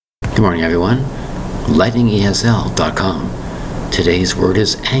Good morning, everyone. lightningesl.com. Today's word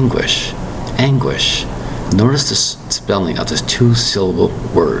is anguish. Anguish. Notice the spelling of this two-syllable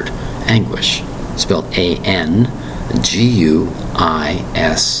word, anguish, spelled A-N-G-U-I-S-H.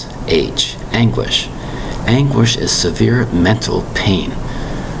 Anguish. Anguish is severe mental pain.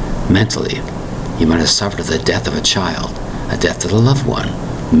 Mentally, you might have suffered the death of a child, a death of a loved one.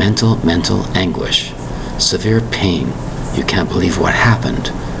 Mental anguish. Severe pain. You can't believe what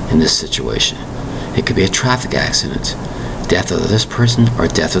happened in this situation. It could be a traffic accident, death of this person or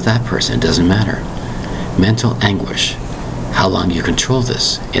death of that person, it doesn't matter. Mental anguish. How long do you control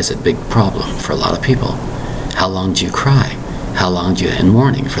this is a big problem for a lot of people. How long do you cry? How long do you in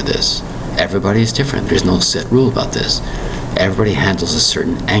mourning for this? Everybody is different. There's no set rule about this. Everybody handles a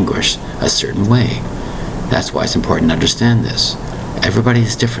certain anguish a certain way. That's why it's important to understand this. Everybody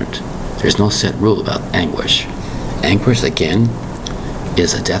is different. There's no set rule about anguish. Anguish, again,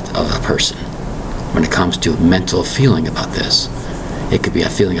 is a death of a person. When it comes to mental feeling about this, it could be a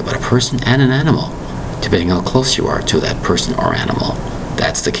feeling about a person and an animal, depending how close you are to that person or animal.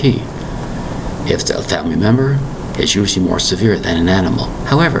 That's the key. If it's a family member, it's usually more severe than an animal.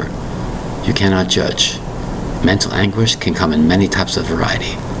 However, you cannot judge. Mental anguish can come in many types of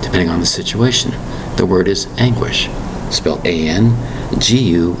variety, depending on the situation. The word is anguish, spelled A-N-G-U-I-S-H.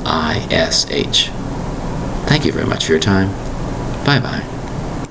 Thank you very much for your time. Bye-bye.